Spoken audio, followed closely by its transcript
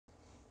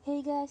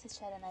Hey guys, it's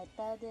Shadow Knight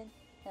Paladin,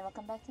 and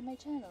welcome back to my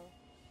channel.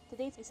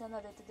 Today is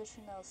another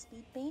traditional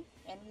speed paint,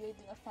 and we are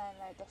doing a fan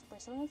art of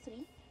Persona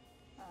 3.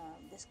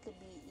 This could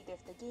be either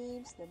of the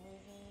games, the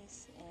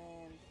movies,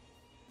 and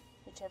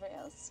whichever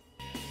else.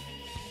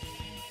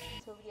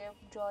 So we are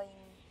drawing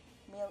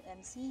male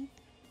MC,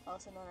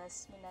 also known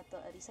as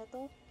Minato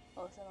Arisato,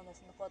 also known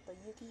as Makoto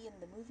Yuki in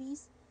the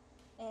movies.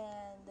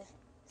 And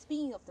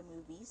speaking of the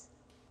movies,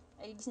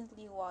 I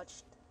recently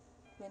watched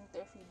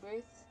Winter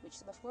Rebirth, which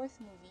is the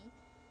fourth movie,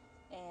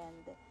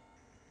 and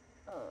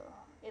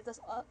it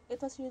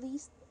was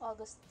released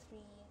August 3,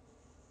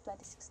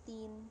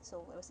 2016,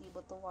 so I was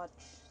able to watch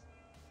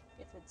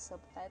it with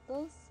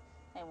subtitles.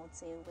 I won't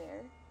say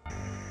where.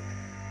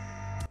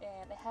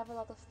 And I have a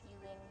lot of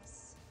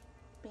feelings,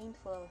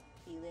 painful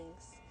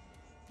feelings,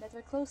 that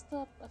were closed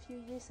up a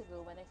few years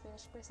ago when I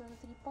finished Persona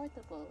 3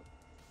 Portable,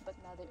 but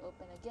now they're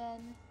open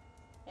again,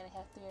 and I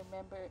have to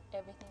remember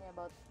everything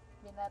about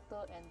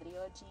Minato and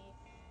Ryoji,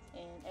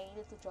 and I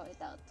needed to draw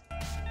it out.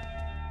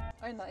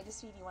 Or no, I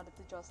just really wanted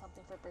to draw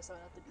something for Persona,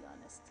 to be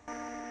honest.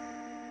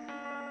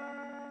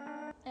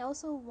 I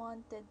also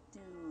wanted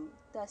to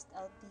test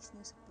out these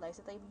new supplies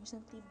that I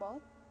recently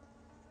bought.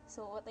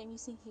 So what I'm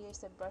using here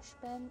is a brush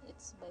pen.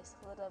 It's by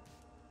Surla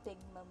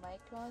Pigma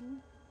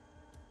Micron,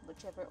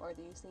 whichever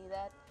order you say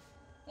that.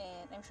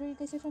 And I'm sure you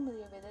guys are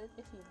familiar with it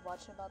if you've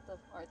watched a lot of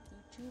art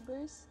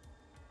YouTubers.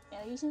 And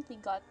I recently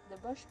got the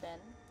brush pen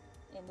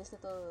in this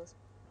little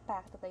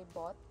pack that I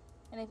bought.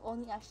 And I've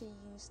only actually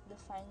used the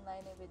fine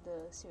liner with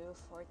the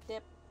 04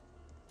 tip,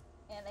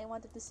 and I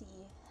wanted to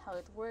see how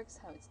it works,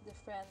 how it's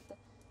different,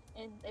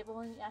 and I've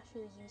only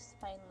actually used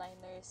fine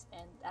liners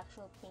and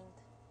actual paint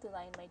to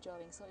line my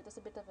drawing, so it was a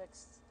bit of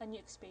a new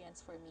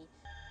experience for me.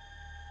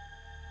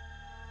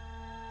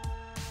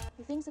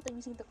 The things that I'm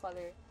using to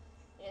color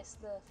is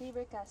the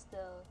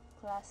Faber-Castell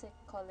Classic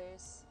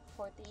Colors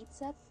 48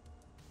 set,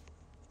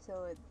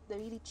 so the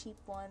really cheap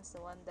ones,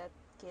 the one that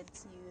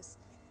kids use,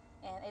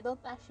 and I don't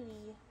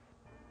actually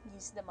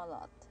use them a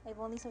lot. I've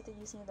only started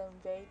using them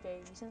very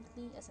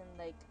recently, as in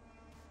like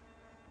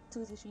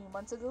 2 to 3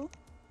 months ago.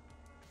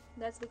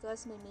 That's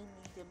because my main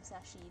medium is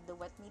actually the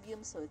wet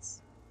medium, so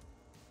it's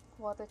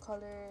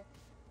watercolor,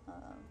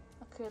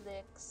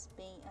 acrylics,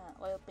 paint,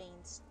 oil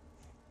paints.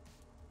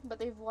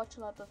 But I've watched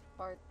a lot of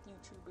art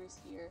YouTubers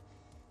here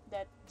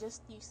that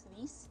just use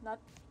these.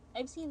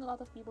 I've seen a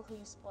lot of people who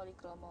use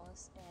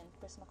polychromos and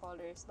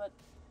Prismacolors, but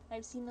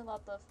I've seen a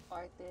lot of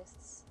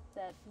artists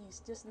that use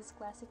just these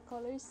classic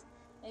colors,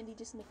 and they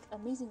just make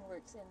amazing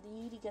works, and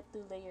they really get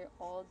to layer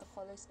all the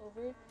colors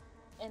over.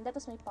 And that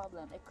was my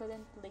problem. I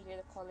couldn't layer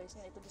the colors,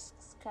 and it would just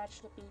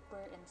scratch the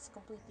paper and just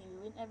completely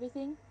ruin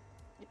everything.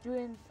 It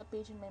ruined a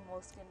page in my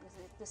moleskin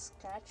because it just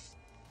scratched.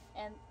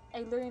 And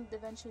I learned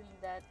eventually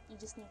that you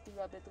just need to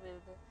rub it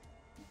with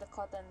the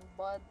cotton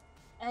bud.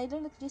 And I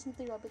learned that you just need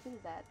to rub it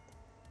with that,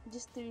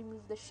 just to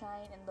remove the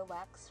shine and the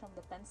wax from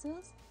the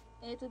pencils,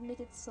 and it would make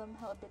it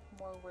somehow a bit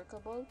more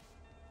workable.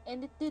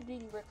 And it did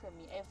really work for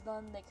me. I've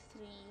done like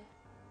 3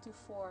 to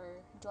 4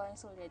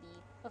 drawings already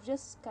of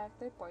just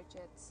character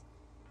portraits,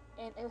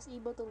 and I was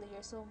able to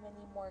layer so many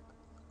more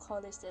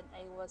colors than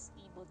I was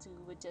able to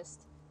with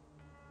just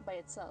by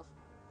itself.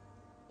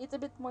 It's a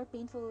bit more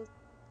painful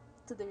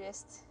to the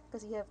wrist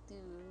because you have to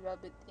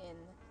rub it in.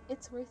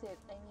 It's worth it.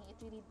 I mean, it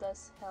really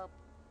does help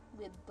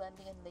with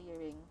blending and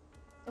layering.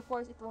 Of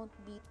course, it won't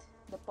beat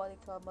the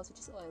polychromos, which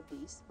is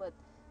oil-based, but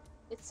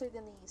it's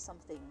certainly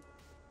something.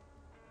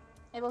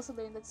 I've also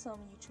learned that some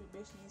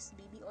YouTubers use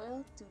baby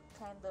oil to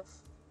kind of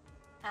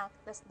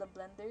act as the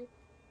blender,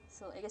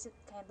 so I guess it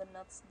kind of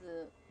melts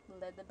the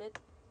lead a bit,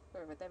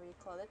 or whatever you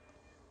call it.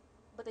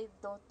 But I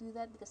don't do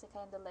that because I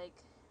kind of like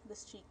the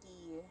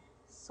streaky,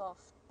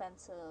 soft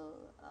pencil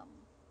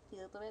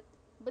feel to it.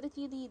 But it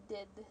really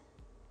did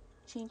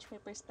change my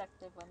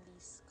perspective on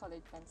these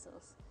colored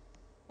pencils.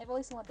 I've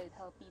always wondered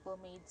how people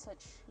made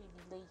such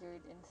really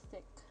layered and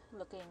thick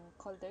looking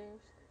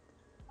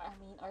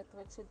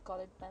artworks with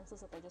colored pencils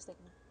that are just like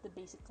the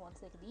basic ones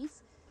like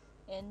these,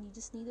 and you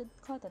just needed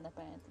cotton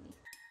apparently.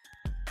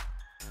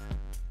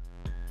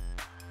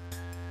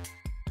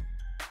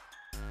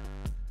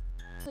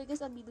 So I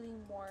guess I'll be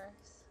doing more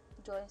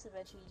drawings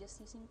eventually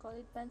just using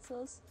colored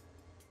pencils,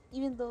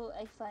 even though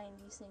I find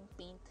using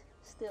paint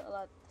still a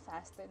lot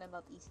faster and a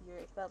lot easier.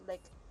 It felt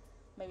like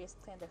my wrist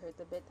kinda hurt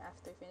a bit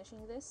after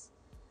finishing this,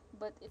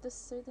 but it was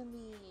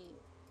certainly,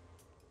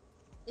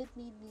 it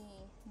made me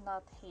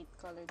not hate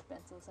colored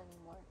pencils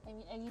anymore. I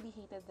mean, I really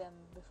hated them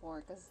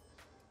before because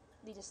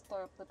they just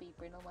tore up the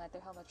paper no matter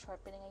how much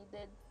sharpening I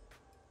did.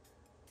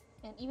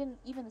 And even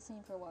the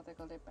same for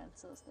watercolor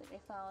pencils. Like, I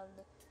found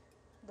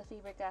the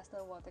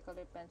Faber-Castell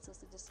watercolor pencils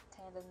to just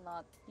kind of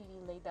not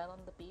really lay down on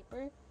the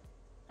paper.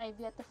 I've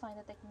yet to find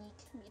a technique.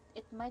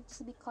 It might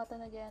just be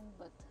cotton again,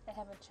 but I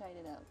haven't tried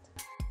it out.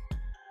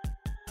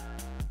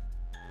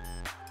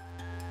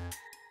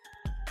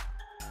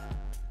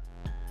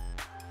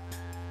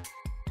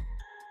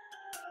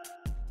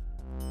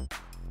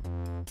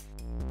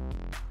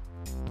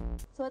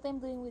 So what I'm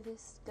doing with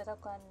this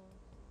Gatakan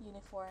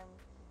uniform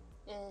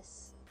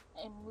is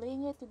I'm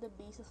laying it to the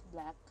base of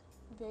black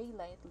very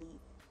lightly,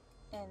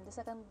 and the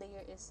second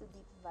layer is a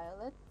deep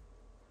violet,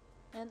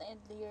 and I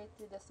layer it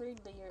to the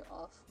third layer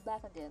of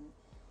black again.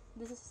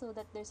 This is so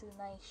that there's a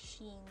nice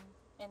sheen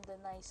and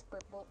a nice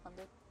purple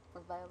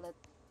or violet.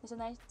 There's a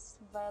nice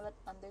violet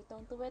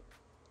undertone to it,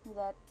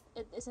 that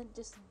it isn't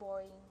just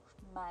boring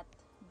matte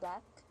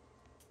black,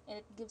 and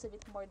it gives a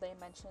bit more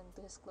dimension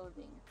to his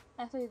clothing.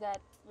 After that,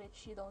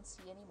 which you don't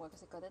see anymore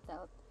because I cut it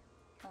out,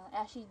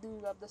 I actually do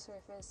rub the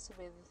surface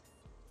with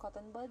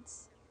cotton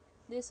buds.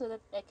 This so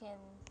that I can,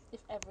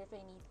 if ever if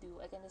I need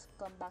to, I can just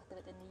come back to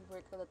it and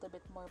rework a little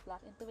bit more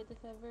black into it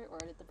if ever, or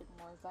a little bit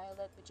more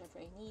violet, whichever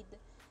I need.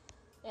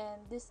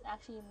 And this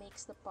actually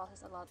makes the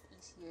process a lot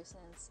easier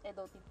since I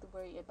don't need to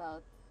worry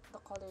about the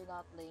color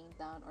not laying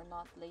down or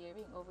not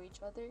layering over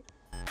each other.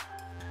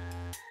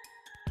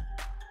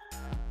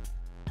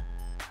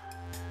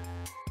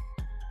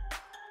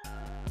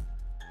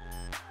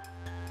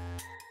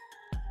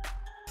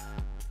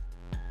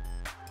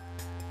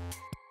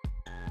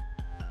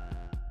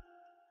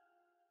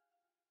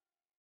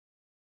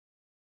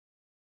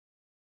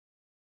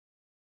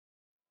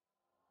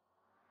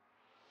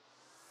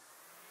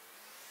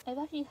 I've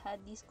actually had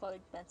these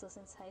colored pencils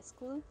since high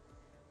school,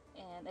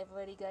 and I've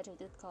already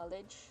graduated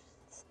college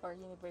or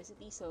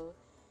university, so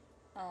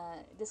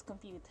just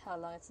compute how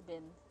long it's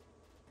been.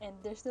 And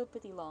they're still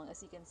pretty long,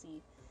 as you can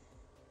see.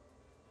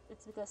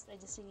 It's because I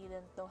just really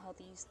didn't know how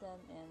to use them,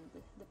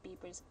 and the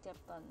papers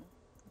kept on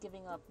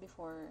giving up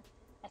before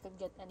I could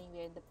get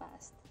anywhere in the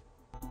past.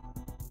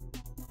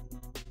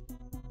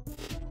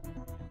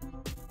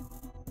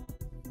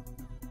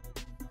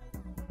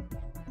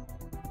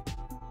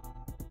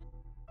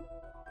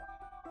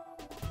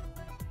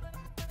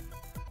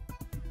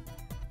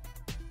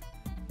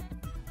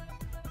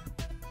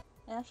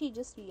 I actually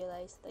just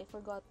realized I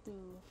forgot to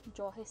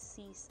draw his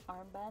C's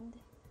armband.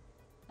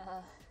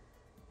 Uh,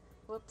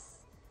 whoops.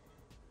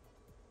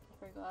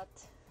 I forgot.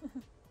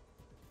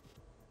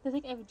 I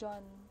think I've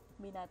drawn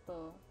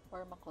Minato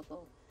or Makoto.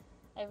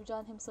 I've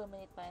drawn him so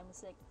many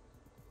times, like,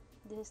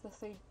 this is the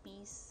third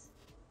piece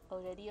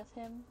already of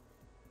him.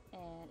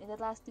 And in the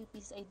last two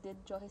pieces, I did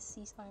draw his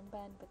C's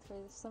armband, but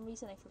for some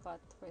reason, I forgot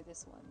for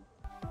this one.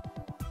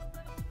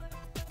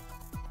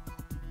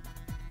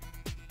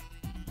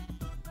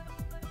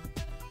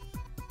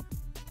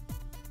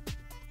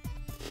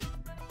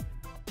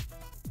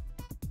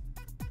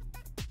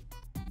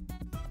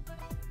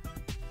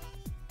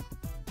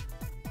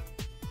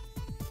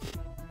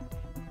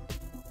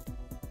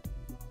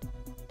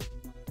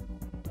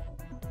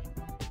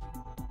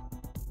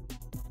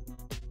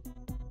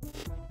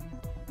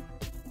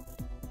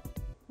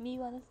 Me,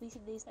 one of these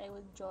days, I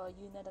would draw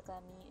Yuna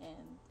Nakami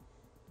and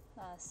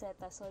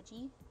Seta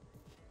Soji,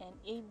 and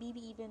maybe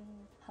even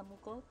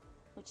Hamuko,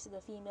 which is the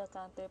female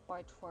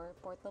counterpart for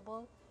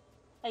Portable.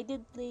 I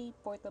did play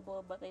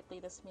Portable, but I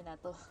played as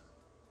Minato.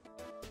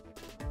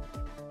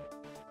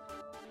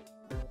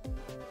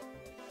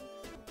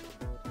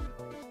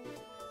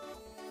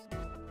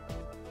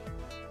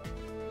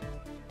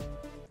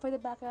 For the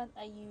background,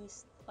 I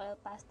used oil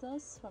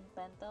pastels from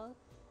Pentel.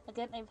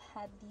 Again, I've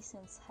had these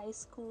since high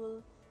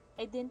school.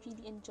 I didn't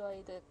really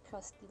enjoy the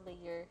crusty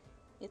layer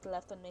it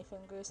left on my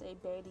fingers. I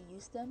barely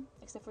used them,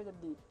 except for the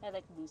blue. I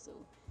like blue, so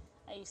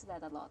I use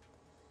that a lot.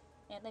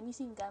 And I'm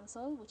using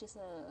Gamsol, which is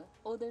a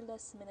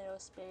odorless mineral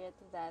spirit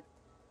that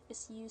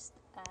is used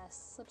as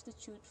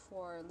substitute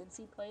for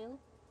linseed oil.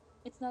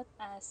 It's not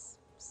as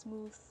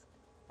smooth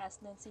as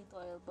linseed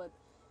oil, but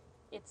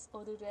it's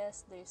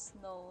odorless. There's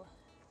no,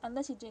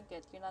 unless you drink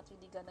it, you're not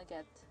really gonna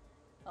get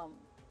um,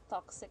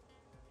 toxic.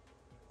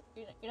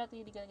 You're not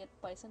really gonna get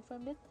poison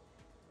from it.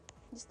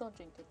 Just don't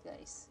drink it,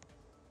 guys.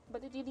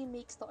 But it really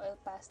makes the oil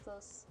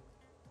pastels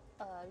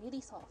really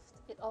soft.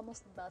 It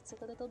almost melts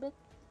it a little bit,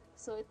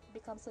 so it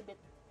becomes a bit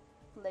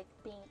like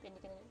paint, and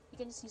you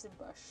can just use a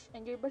brush.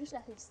 And your brush is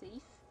actually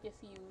safe if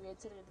you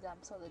rinse it with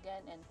Gamsol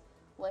again and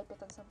wipe it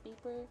on some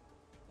paper.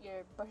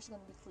 Your brush is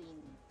gonna be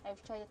clean.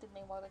 I've tried it with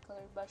my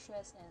watercolor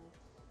brushes,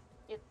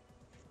 and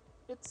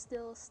it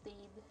still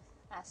stayed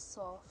as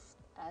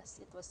soft as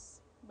it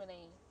was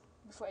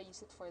before I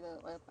used it for the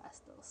oil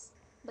pastels.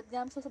 But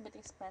Gamsol is a bit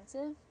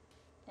expensive,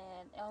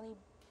 and I only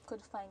could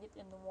find it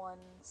in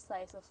one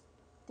size of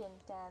tin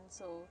can,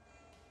 so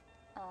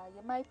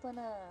you might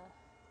wanna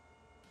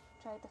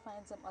try to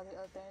find some other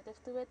alternative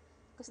to it,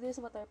 because this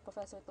is what our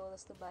professor told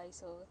us to buy,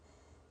 so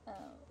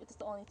it is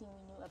the only thing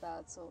we knew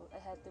about, so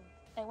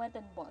I went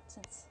and bought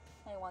since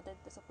I wanted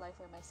the supply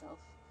for myself.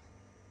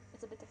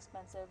 It's a bit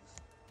expensive.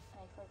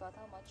 I forgot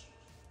how much.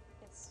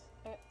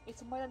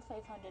 It's more than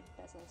 500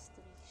 pesos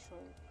to be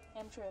sure.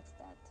 I'm sure it's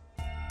that.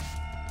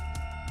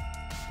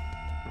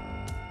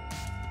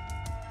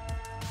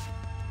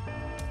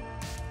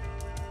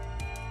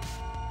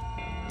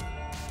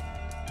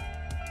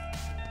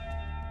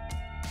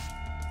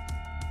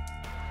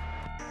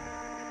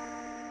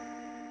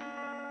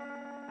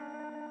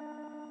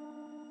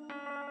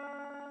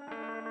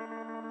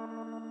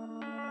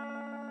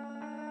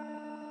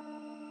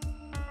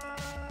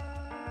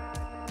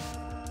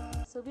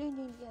 So we're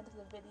nearing the end of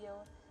the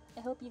video.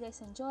 I hope you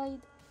guys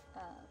enjoyed.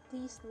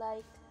 Please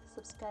like,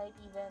 subscribe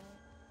even,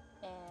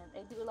 and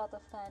I do a lot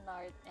of fan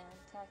art and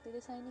character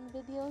designing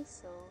videos,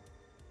 so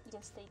you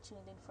can stay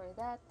tuned in for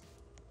that.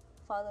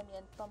 Follow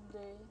me on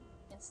Tumblr,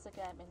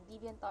 Instagram, and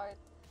DeviantArt.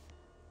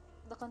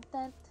 The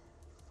content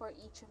for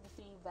each of the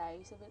three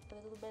varies a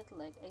little bit.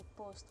 Like, I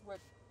post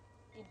work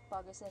in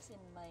progresses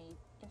in my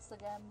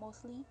Instagram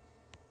mostly,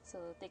 so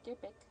take your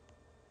pick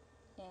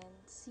and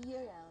see you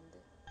around.